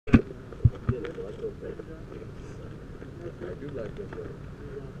like this, though.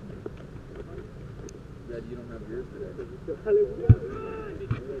 That you don't have yours today.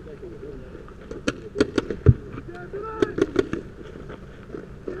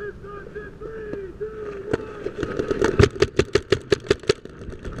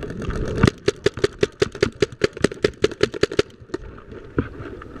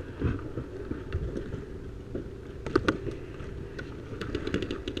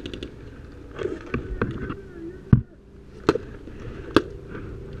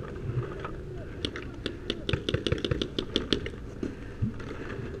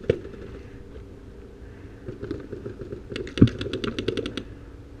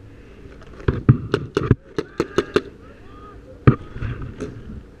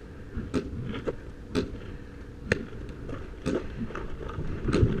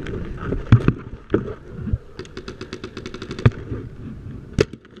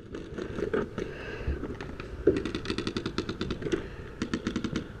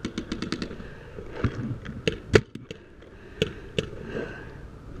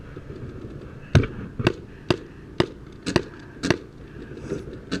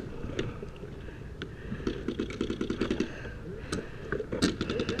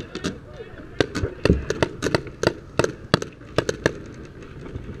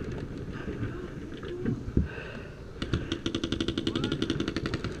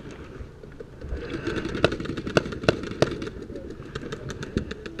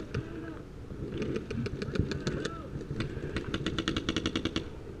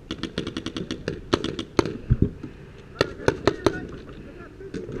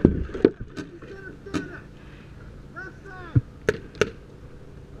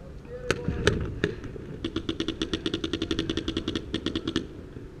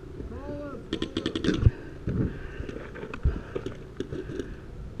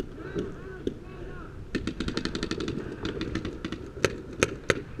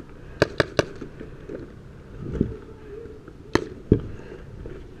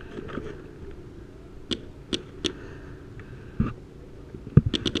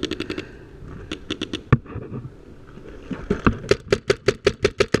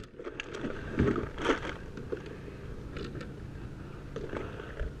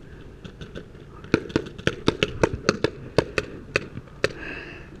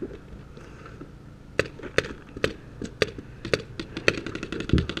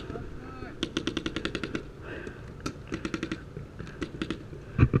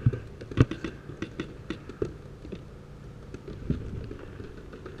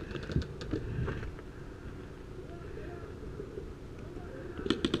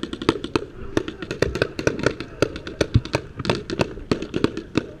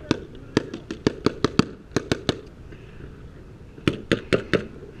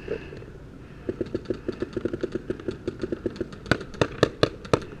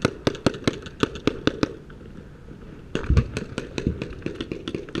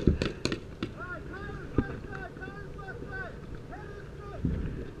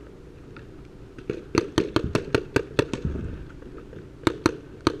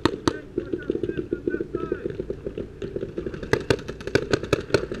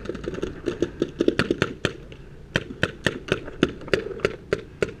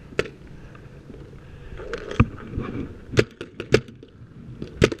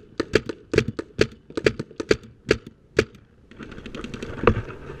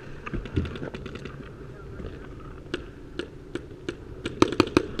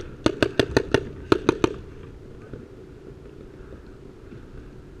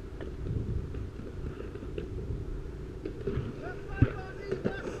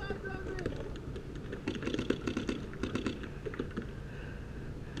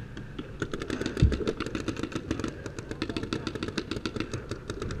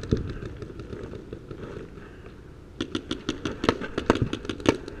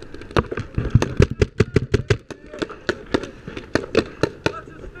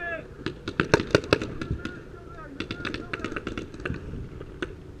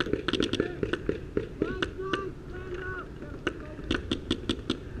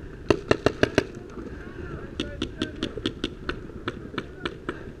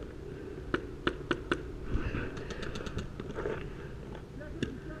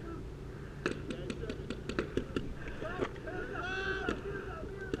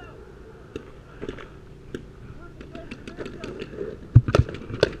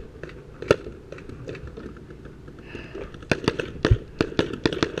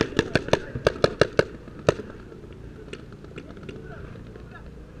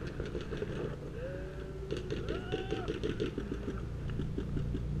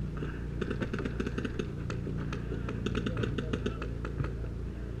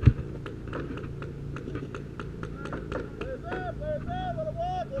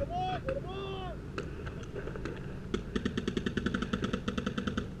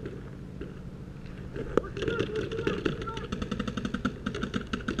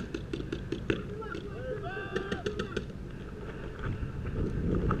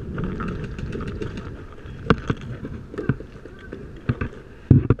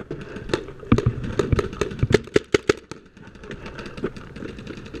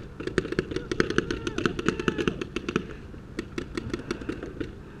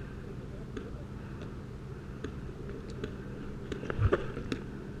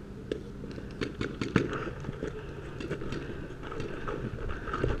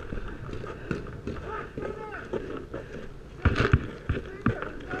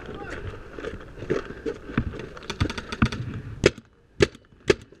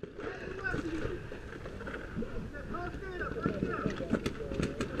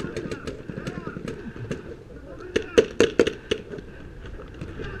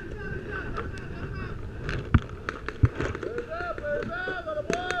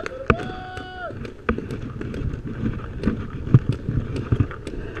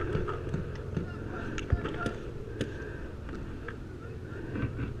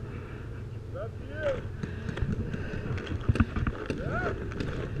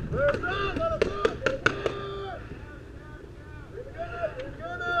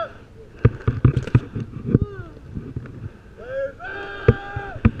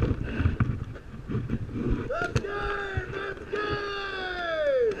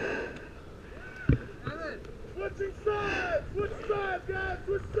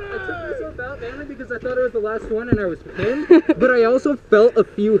 Mainly because I thought it was the last one and I was pinned, but I also felt a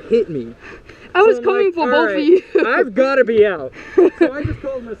few hit me. I was coming for both of you. I've got to be out. So I just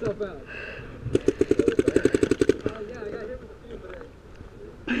called myself out. Yeah, I got hit with a few, but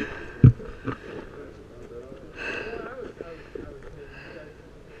you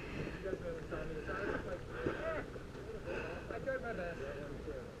guys never saw me. So I was like, I tried my best.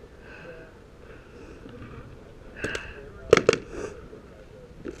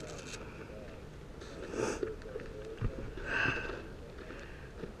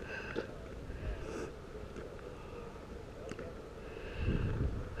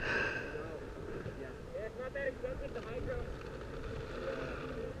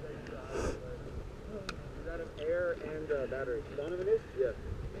 Air and battery. Donovan is? Yes.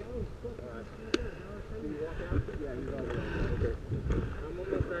 Alright. Can you walk out? Yeah, he's all the way. Okay. I'm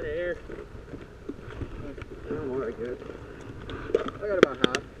almost out of air. I'm alright, good. I got about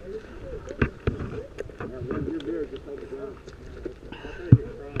half. Your beer just hold it down.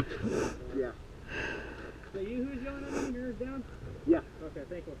 Yeah. Is that you who's yelling at me? Yours down? Yeah. Okay,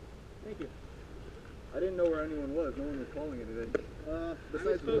 thank you. Thank you. I didn't know where anyone was. No one was calling it today. I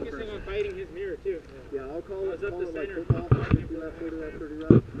was focusing on fighting his mirror too. Yeah, I'll call it. Call it like football. 50 left, 30 left, 30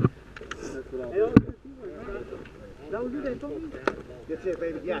 left. That's what I'll do. That was you that told me? That's it,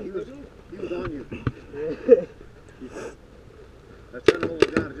 baby. Yeah, he was on you. I tried to hold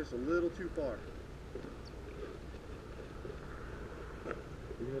it down just a little too far.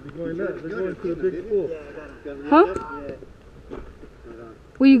 You're going to be going to a big pool. Huh? Yeah.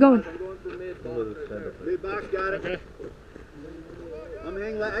 Where you going? I'm going for mid-box. Mid-box, got it. Okay. I'm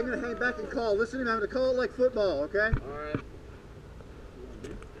going to hang back and call. Listen to me, I'm going to call it like football, okay? Alright.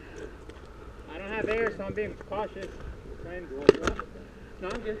 I don't have air, so I'm being cautious. No,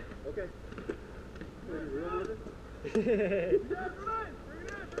 I'm good. Okay.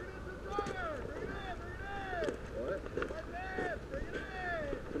 What?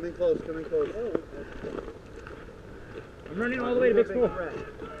 Come in close, come in close. I'm running all the way to big school.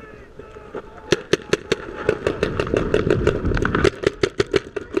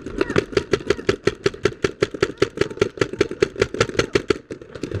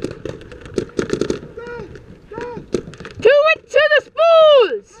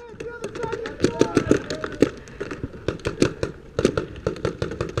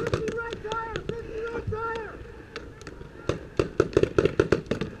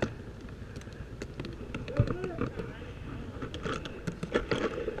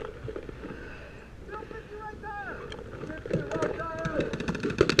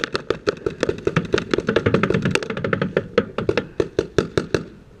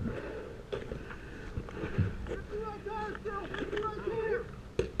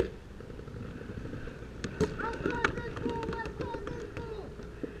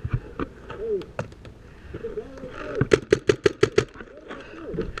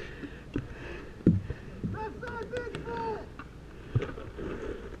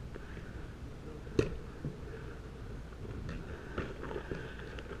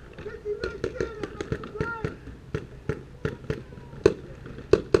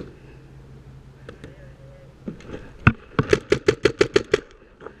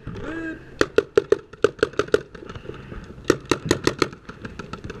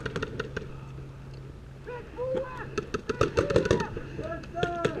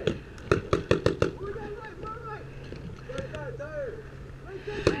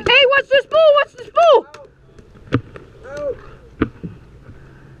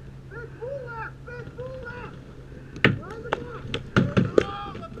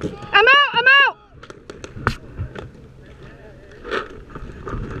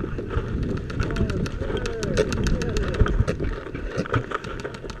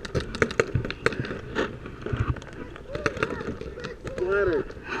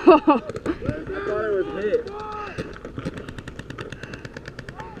 I thought it was hit.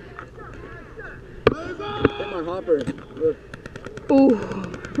 Hit my hopper. Look. Ooh.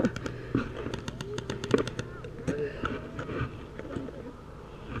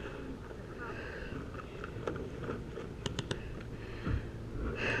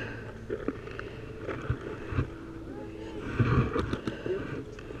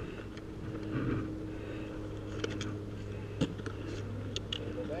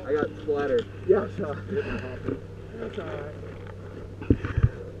 I got splattered. Yeah, shot. Hit my hopper. That's alright.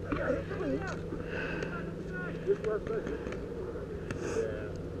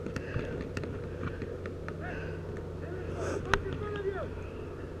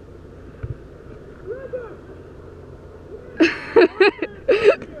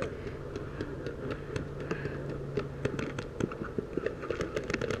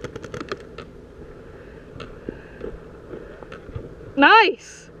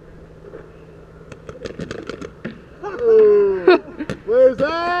 Nice. Oh, where's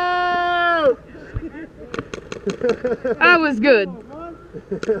that? That was good.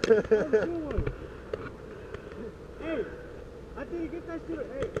 Hey, I think you get that shit.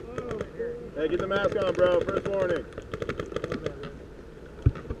 Hey, get the mask on, bro. First warning.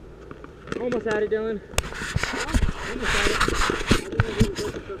 Almost had it, Dylan. Almost had it.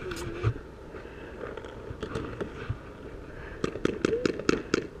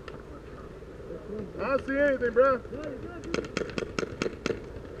 I don't see anything, bro.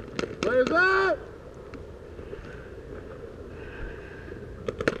 Players up!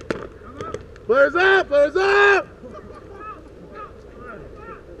 Players up! Players up!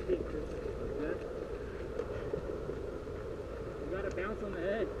 You gotta bounce on the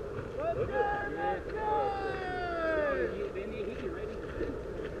head. Let's go! Let's go! They may hit you right in the head.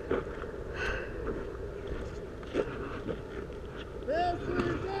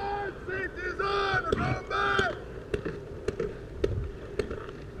 Hamstrings on! Safety's on! We're going back!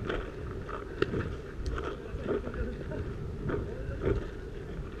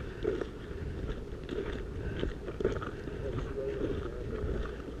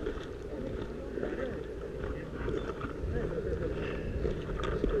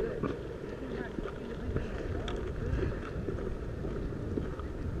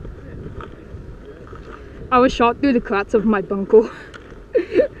 I was shot through the cracks of my bunko.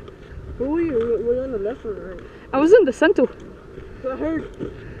 Who were you? Were you on the left or the right? I was in the center. I heard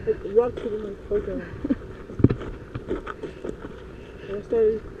rocks hitting my photo. I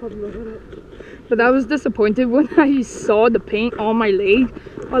started popping my head up. But I was disappointed when I saw the paint on my leg.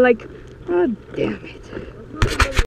 I was like, oh damn it.